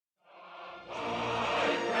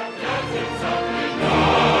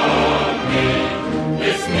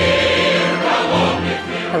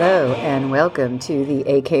Hello and welcome to the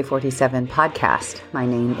AK-47 podcast. My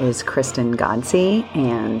name is Kristen Godsey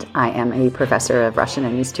and I am a professor of Russian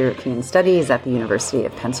and East European Studies at the University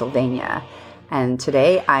of Pennsylvania. And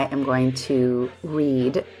today I am going to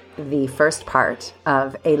read the first part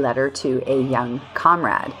of A Letter to a Young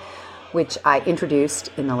Comrade, which I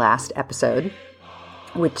introduced in the last episode,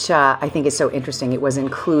 which I think is so interesting. It was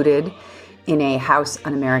included in a House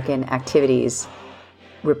Un-American Activities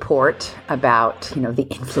report about, the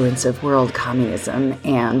influence of world communism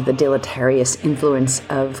and the deleterious influence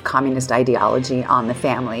of communist ideology on the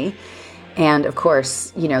family. And of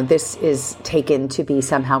course, this is taken to be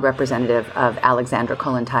somehow representative of Alexandra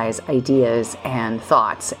Kollontais' ideas and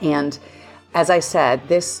thoughts. And as I said,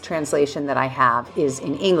 this translation that I have is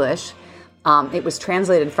in English. It was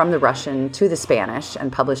translated from the Russian to the Spanish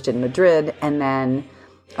and published in Madrid, and then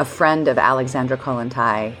a friend of Alexandra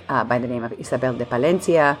Kollontai by the name of Isabel de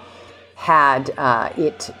Palencia had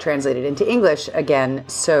it translated into English again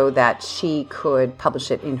so that she could publish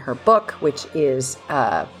it in her book, which is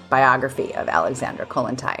a biography of Alexandra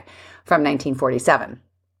Kollontai from 1947.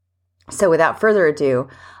 So without further ado,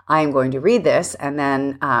 I am going to read this, and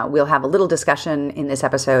then we'll have a little discussion in this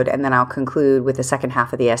episode, and then I'll conclude with the second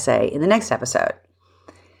half of the essay in the next episode.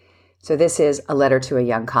 So this is A Letter to a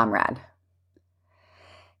Young Comrade.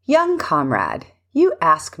 Young comrade, you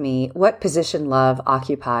ask me what position love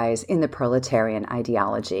occupies in the proletarian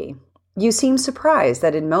ideology. You seem surprised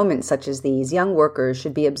that in moments such as these, young workers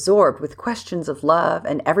should be absorbed with questions of love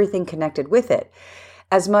and everything connected with it,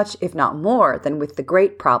 as much, if not more, than with the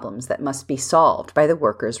great problems that must be solved by the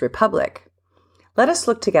workers' republic. Let us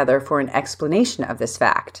look together for an explanation of this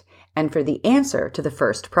fact, and for the answer to the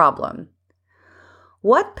first problem.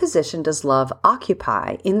 What position does love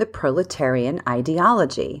occupy in the proletarian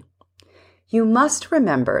ideology? You must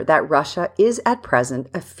remember that Russia is at present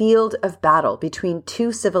a field of battle between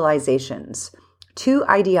two civilizations, two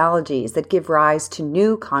ideologies that give rise to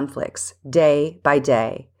new conflicts day by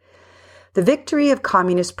day. The victory of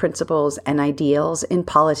communist principles and ideals in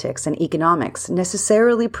politics and economics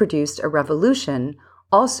necessarily produced a revolution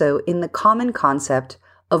also in the common concept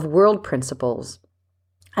of world principles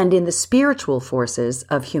and in the spiritual forces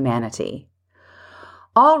of humanity.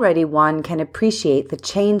 Already one can appreciate the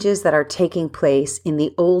changes that are taking place in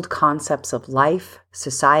the old concepts of life,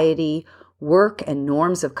 society, work, and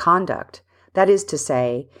norms of conduct, that is to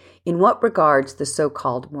say, in what regards the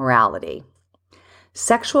so-called morality.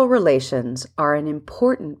 Sexual relations are an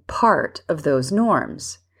important part of those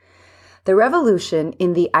norms. The revolution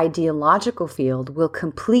in the ideological field will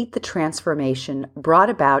complete the transformation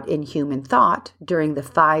brought about in human thought during the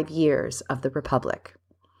 5 years of the Republic.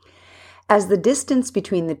 As the distance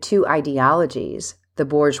between the two ideologies, the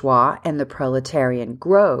bourgeois and the proletarian,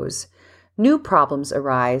 grows, new problems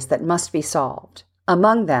arise that must be solved.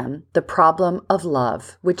 Among them, the problem of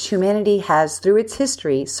love, which humanity has through its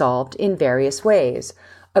history solved in various ways,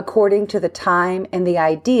 according to the time and the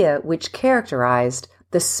idea which characterized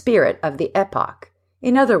the spirit of the epoch,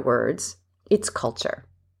 in other words, its culture.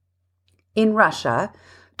 In Russia,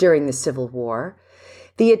 during the Civil War,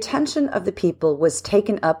 the attention of the people was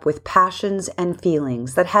taken up with passions and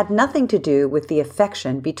feelings that had nothing to do with the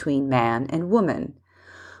affection between man and woman.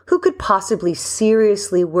 Who could possibly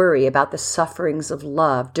seriously worry about the sufferings of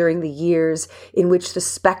love during the years in which the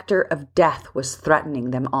specter of death was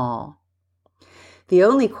threatening them all? The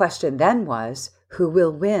only question then was, who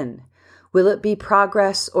will win? Will it be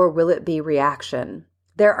progress or will it be reaction?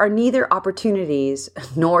 There are neither opportunities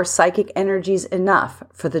nor psychic energies enough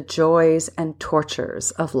for the joys and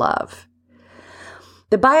tortures of love.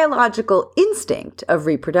 The biological instinct of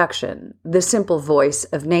reproduction, the simple voice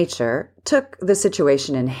of nature, took the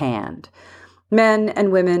situation in hand. Men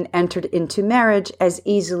and women entered into marriage as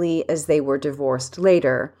easily as they were divorced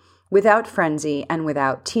later, without frenzy and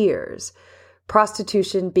without tears.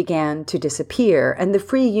 Prostitution began to disappear, and the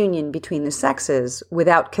free union between the sexes,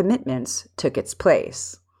 without commitments, took its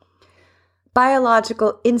place.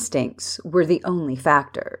 Biological instincts were the only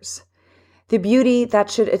factors. The beauty that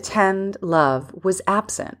should attend love was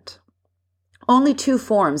absent. Only two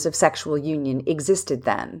forms of sexual union existed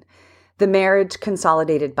then: the marriage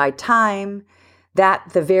consolidated by time,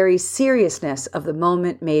 that the very seriousness of the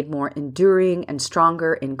moment made more enduring and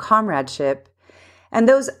stronger in comradeship, and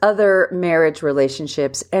those other marriage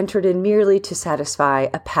relationships entered in merely to satisfy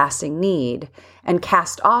a passing need and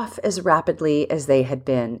cast off as rapidly as they had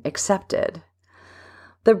been accepted.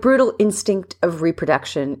 The brutal instinct of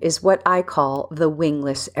reproduction is what I call the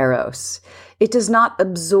wingless eros. It does not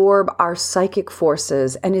absorb our psychic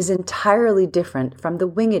forces and is entirely different from the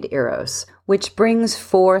winged eros, which brings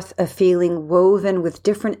forth a feeling woven with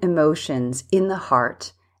different emotions in the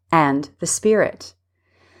heart and the spirit.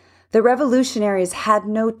 The revolutionaries had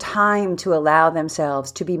no time to allow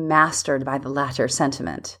themselves to be mastered by the latter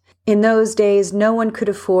sentiment. In those days, no one could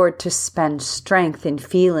afford to spend strength in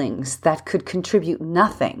feelings that could contribute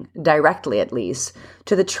nothing, directly at least,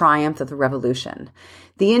 to the triumph of the revolution.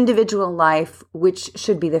 The individual life, which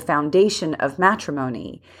should be the foundation of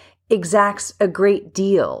matrimony, exacts a great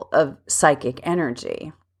deal of psychic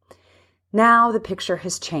energy. Now the picture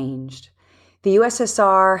has changed. The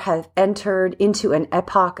USSR has entered into an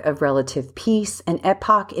epoch of relative peace, an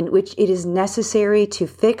epoch in which it is necessary to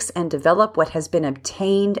fix and develop what has been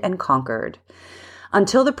obtained and conquered.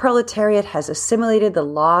 Until the proletariat has assimilated the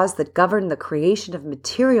laws that govern the creation of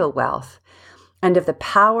material wealth and of the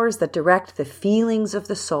powers that direct the feelings of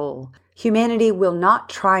the soul, humanity will not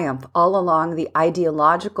triumph all along the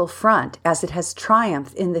ideological front as it has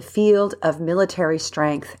triumphed in the field of military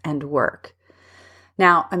strength and work.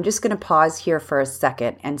 Now, I'm just going to pause here for a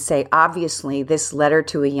second and say, obviously, this letter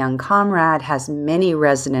to a young comrade has many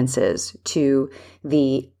resonances to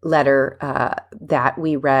the letter that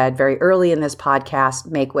we read very early in this podcast,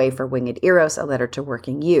 Make Way for Winged Eros, a letter to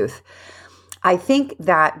working youth. I think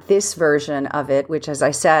that this version of it, which, as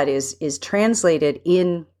I said, is translated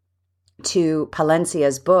into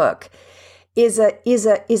Palencia's book, is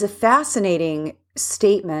a fascinating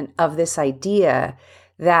statement of this idea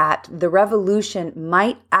that the revolution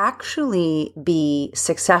might actually be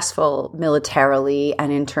successful militarily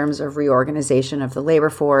and in terms of reorganization of the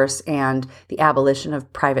labor force and the abolition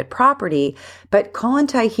of private property. But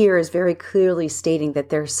Kollontai here is very clearly stating that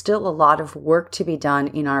there's still a lot of work to be done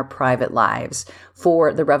in our private lives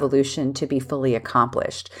for the revolution to be fully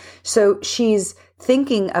accomplished. So she's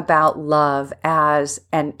thinking about love as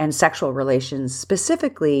and sexual relations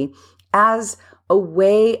specifically as a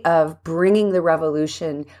way of bringing the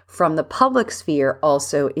revolution from the public sphere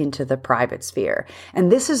also into the private sphere.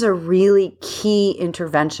 And this is a really key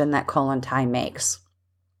intervention that Kollontai makes.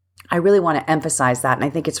 I really want to emphasize that, and I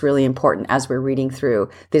think it's really important as we're reading through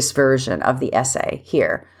this version of the essay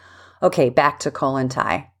here. Okay, back to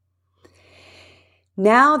Kollontai.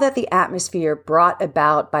 Now that the atmosphere brought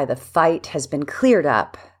about by the fight has been cleared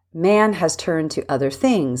up, man has turned to other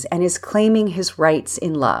things and is claiming his rights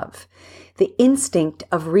in love. The instinct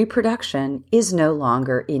of reproduction is no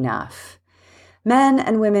longer enough. Men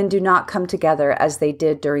and women do not come together as they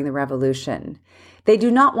did during the revolution. They do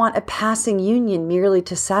not want a passing union merely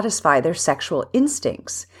to satisfy their sexual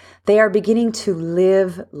instincts. They are beginning to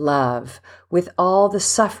live love with all the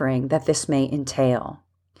suffering that this may entail.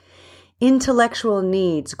 Intellectual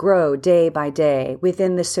needs grow day by day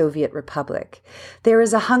within the Soviet Republic. There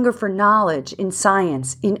is a hunger for knowledge in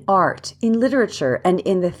science, in art, in literature, and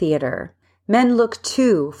in the theater. Men look,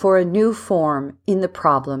 too, for a new form in the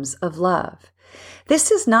problems of love.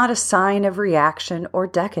 This is not a sign of reaction or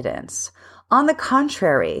decadence. On the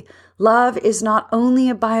contrary, love is not only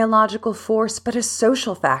a biological force, but a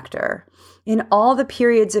social factor. In all the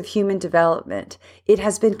periods of human development, it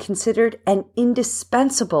has been considered an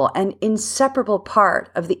indispensable and inseparable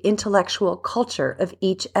part of the intellectual culture of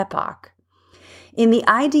each epoch. In the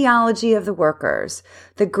ideology of the workers,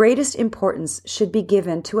 the greatest importance should be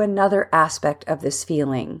given to another aspect of this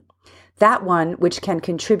feeling, that one which can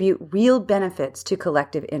contribute real benefits to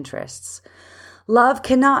collective interests. Love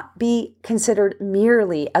cannot be considered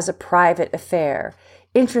merely as a private affair,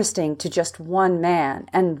 interesting to just one man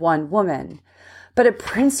and one woman, but a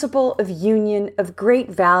principle of union of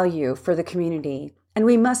great value for the community. And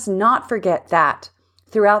we must not forget that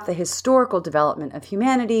throughout the historical development of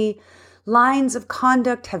humanity, lines of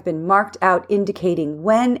conduct have been marked out indicating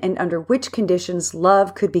when and under which conditions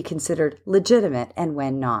love could be considered legitimate and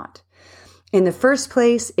when not. In the first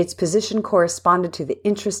place, its position corresponded to the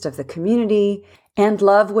interest of the community, and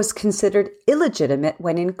love was considered illegitimate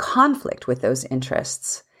when in conflict with those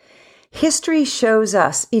interests. History shows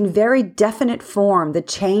us in very definite form the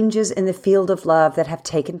changes in the field of love that have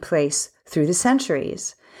taken place through the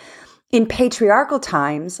centuries. In patriarchal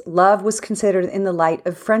times, love was considered in the light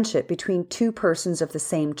of friendship between two persons of the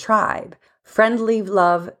same tribe, friendly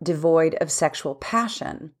love devoid of sexual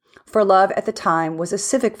passion. For love at the time was a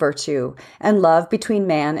civic virtue, and love between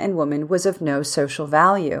man and woman was of no social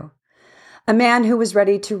value. A man who was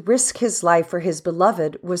ready to risk his life for his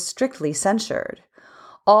beloved was strictly censured.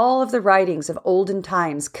 All of the writings of olden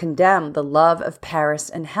times condemn the love of Paris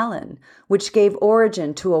and Helen, which gave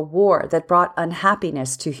origin to a war that brought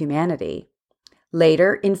unhappiness to humanity.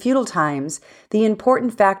 Later, in feudal times, the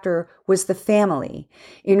important factor was the family.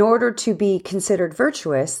 In order to be considered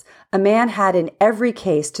virtuous, a man had in every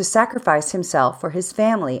case to sacrifice himself for his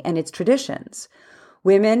family and its traditions.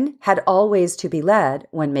 Women had always to be led,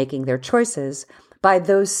 when making their choices, by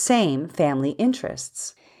those same family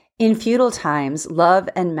interests. In feudal times, love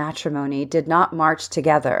and matrimony did not march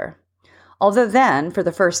together, although then, for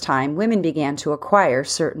the first time, women began to acquire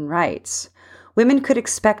certain rights. Women could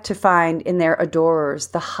expect to find in their adorers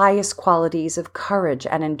the highest qualities of courage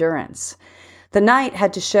and endurance. The knight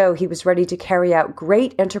had to show he was ready to carry out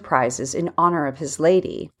great enterprises in honor of his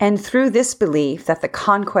lady, and through this belief that the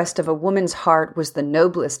conquest of a woman's heart was the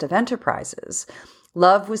noblest of enterprises,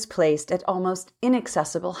 love was placed at almost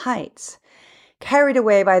inaccessible heights. Carried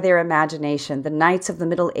away by their imagination, the knights of the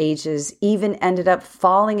Middle Ages even ended up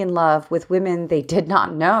falling in love with women they did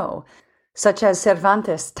not know, such as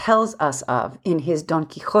Cervantes tells us of in his Don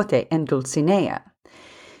Quixote and Dulcinea.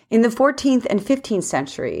 In the 14th and 15th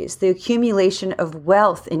centuries, the accumulation of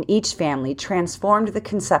wealth in each family transformed the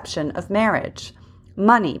conception of marriage.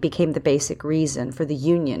 Money became the basic reason for the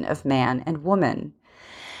union of man and woman.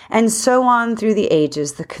 And so on through the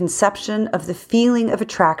ages, the conception of the feeling of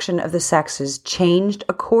attraction of the sexes changed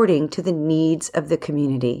according to the needs of the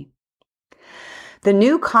community. The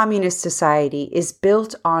new communist society is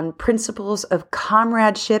built on principles of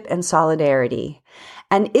comradeship and solidarity.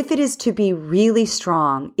 And if it is to be really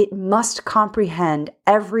strong, it must comprehend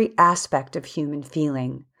every aspect of human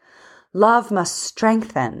feeling. Love must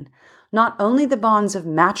strengthen not only the bonds of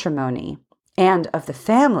matrimony and of the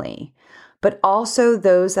family, but also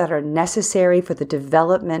those that are necessary for the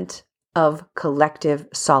development of collective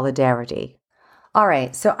solidarity. All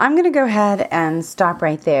right, so I'm going to go ahead and stop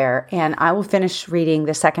right there, and I will finish reading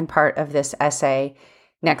the second part of this essay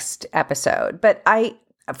next episode. But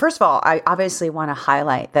first of all, I obviously want to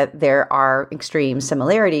highlight that there are extreme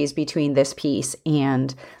similarities between this piece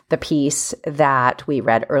and the piece that we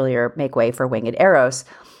read earlier, Make Way for Winged Eros.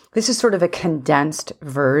 This is sort of a condensed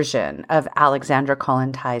version of Alexandra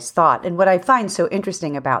Kollontai's thought. And what I find so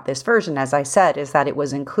interesting about this version, as I said, is that it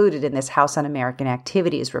was included in this House Un-American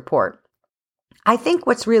Activities report. I think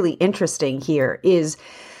what's really interesting here is,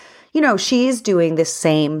 she is doing this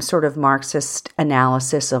same sort of Marxist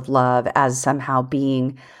analysis of love as somehow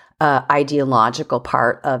being an ideological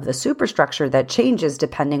part of the superstructure that changes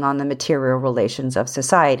depending on the material relations of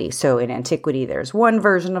society. So in antiquity, there's one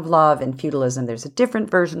version of love. In feudalism, there's a different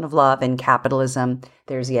version of love. In capitalism,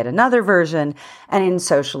 there's yet another version. And in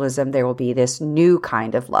socialism, there will be this new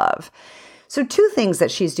kind of love. So two things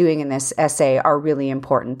that she's doing in this essay are really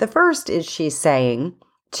important. The first is she's saying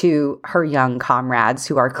to her young comrades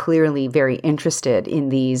who are clearly very interested in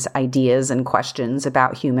these ideas and questions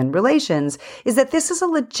about human relations is that this is a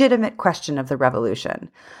legitimate question of the revolution.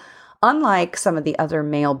 Unlike some of the other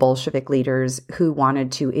male Bolshevik leaders who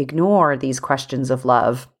wanted to ignore these questions of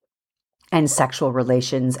love and sexual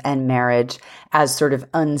relations and marriage as sort of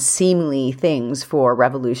unseemly things for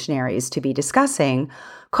revolutionaries to be discussing,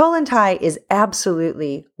 Kollontai is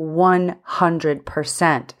absolutely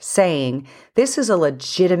 100% saying this is a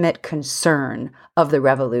legitimate concern of the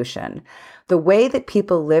revolution. The way that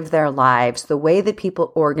people live their lives, the way that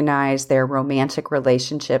people organize their romantic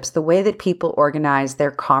relationships, the way that people organize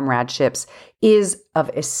their comradeships is of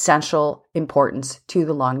essential importance to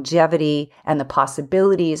the longevity and the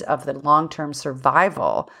possibilities of the long-term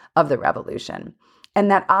survival of the revolution. And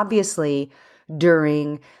that obviously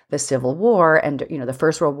during the Civil War and, the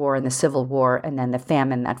First World War and the Civil War and then the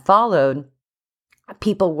famine that followed,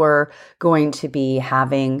 people were going to be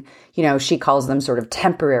having, she calls them sort of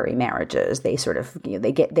temporary marriages. They sort of,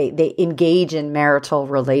 they engage in marital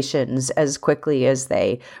relations as quickly as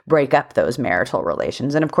they break up those marital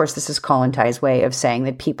relations. And of course, this is Kollontai's way of saying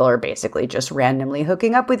that people are basically just randomly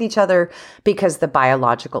hooking up with each other because the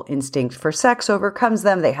biological instinct for sex overcomes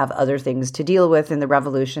them. They have other things to deal with in the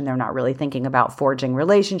revolution. They're not really thinking about forging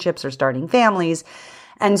relationships or starting families.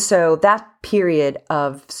 And so that period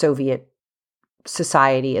of Soviet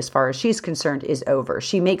society, as far as she's concerned, is over.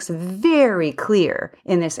 She makes very clear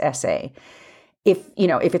in this essay, if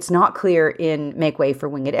it's not clear in Make Way for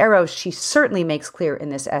Winged Eros, she certainly makes clear in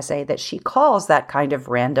this essay that she calls that kind of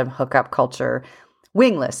random hookup culture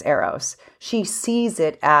wingless eros. She sees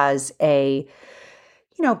it as a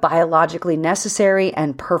biologically necessary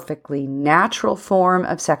and perfectly natural form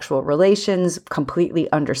of sexual relations,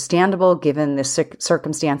 completely understandable given the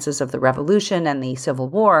circumstances of the revolution and the Civil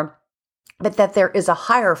War, but that there is a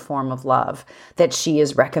higher form of love that she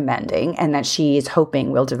is recommending and that she is hoping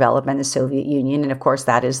will develop in the Soviet Union. And of course,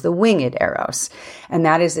 that is the winged eros. And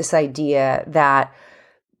that is this idea that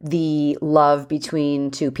the love between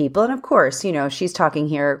two people. And of course, she's talking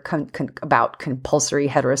here about compulsory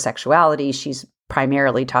heterosexuality. She's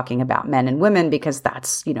primarily talking about men and women because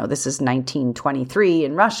that's, this is 1923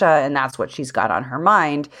 in Russia, and that's what she's got on her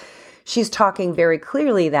mind. She's talking very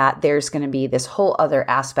clearly that there's going to be this whole other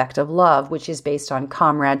aspect of love, which is based on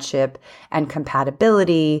comradeship and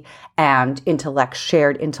compatibility and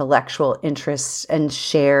shared intellectual interests and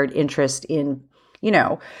shared interest in,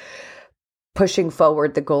 pushing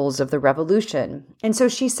forward the goals of the revolution. And so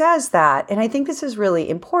she says that, and I think this is really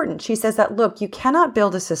important. She says that, look, you cannot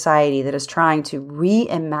build a society that is trying to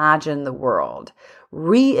reimagine the world,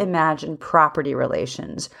 reimagine property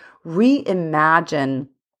relations, reimagine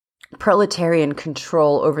proletarian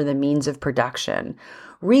control over the means of production,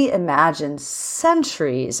 reimagine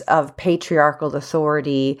centuries of patriarchal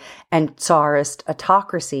authority and Tsarist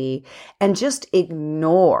autocracy, and just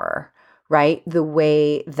ignore, right, the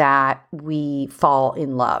way that we fall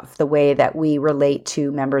in love, the way that we relate to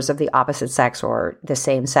members of the opposite sex or the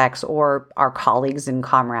same sex or our colleagues and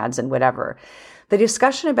comrades and whatever. The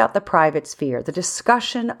discussion about the private sphere, the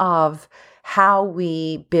discussion of how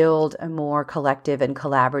we build a more collective and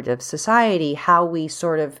collaborative society, how we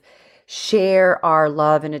sort of share our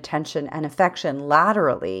love and attention and affection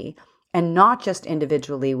laterally, and not just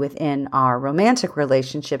individually within our romantic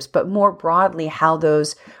relationships, but more broadly, how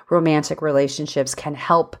those romantic relationships can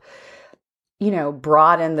help,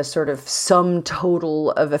 broaden the sort of sum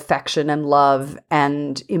total of affection and love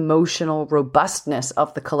and emotional robustness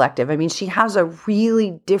of the collective. I mean, she has a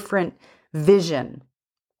really different vision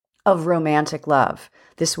of romantic love,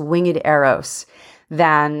 this winged eros,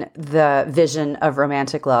 than the vision of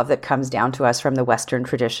romantic love that comes down to us from the Western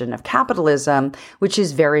tradition of capitalism, which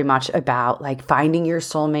is very much about like finding your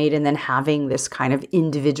soulmate and then having this kind of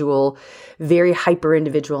individual, very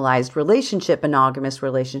hyper-individualized relationship, monogamous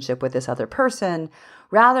relationship with this other person,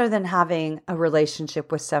 rather than having a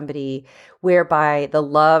relationship with somebody whereby the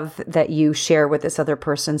love that you share with this other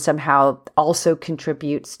person somehow also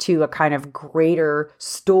contributes to a kind of greater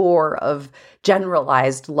store of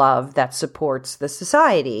generalized love that supports the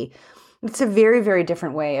society. It's a very, very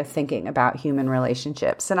different way of thinking about human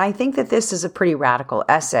relationships. And I think that this is a pretty radical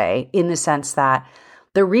essay in the sense that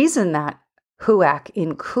the reason that HUAC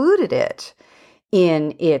included it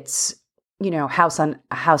in its House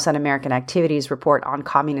on American Activities report on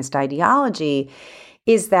communist ideology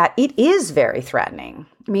is that it is very threatening.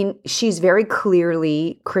 I mean, she's very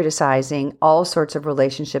clearly criticizing all sorts of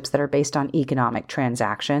relationships that are based on economic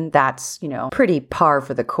transaction. That's, pretty par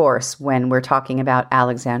for the course when we're talking about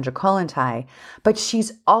Alexandra Kollontai. But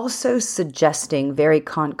she's also suggesting very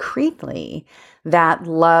concretely that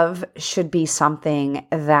love should be something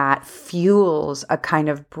that fuels a kind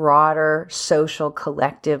of broader social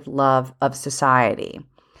collective love of society.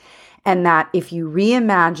 And that if you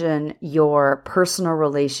reimagine your personal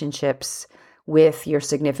relationships with your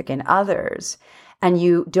significant others, and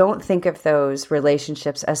you don't think of those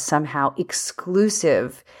relationships as somehow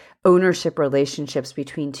exclusive ownership relationships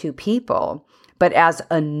between two people, but as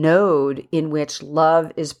a node in which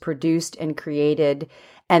love is produced and created,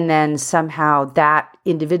 and then somehow that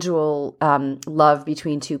individual love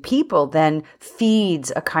between two people then feeds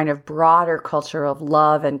a kind of broader culture of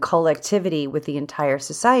love and collectivity with the entire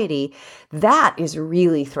society, that is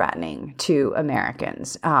really threatening to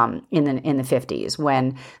Americans in the 50s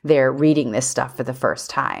when they're reading this stuff for the first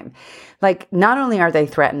time. Like, not only are they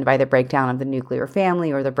threatened by the breakdown of the nuclear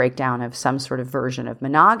family or the breakdown of some sort of version of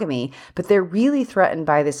monogamy, but they're really threatened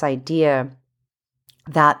by this idea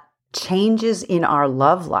that changes in our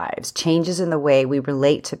love lives, changes in the way we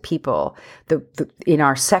relate to people, in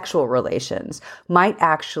our sexual relations, might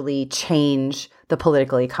actually change the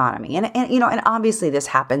political economy. And obviously this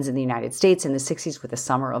happens in the United States in the 60s with the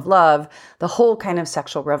Summer of Love, the whole kind of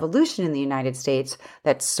sexual revolution in the United States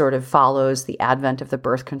that sort of follows the advent of the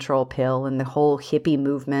birth control pill and the whole hippie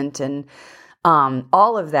movement, and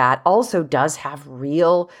all of that also does have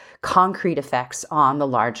real concrete effects on the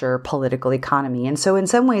larger political economy. And so in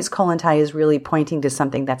some ways, Kollontai is really pointing to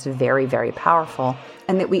something that's very, very powerful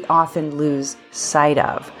and that we often lose sight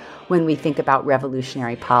of when we think about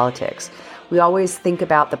revolutionary politics. We always think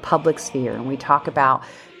about the public sphere and we talk about,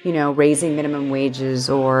 raising minimum wages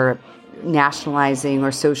or nationalizing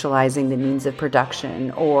or socializing the means of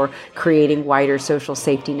production or creating wider social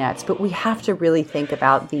safety nets. But we have to really think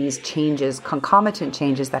about these changes, concomitant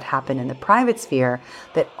changes that happen in the private sphere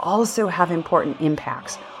that also have important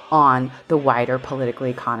impacts on the wider political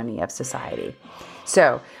economy of society.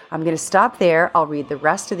 So I'm going to stop there. I'll read the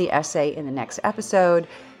rest of the essay in the next episode.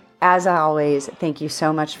 As always, thank you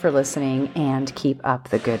so much for listening and keep up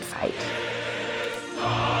the good fight.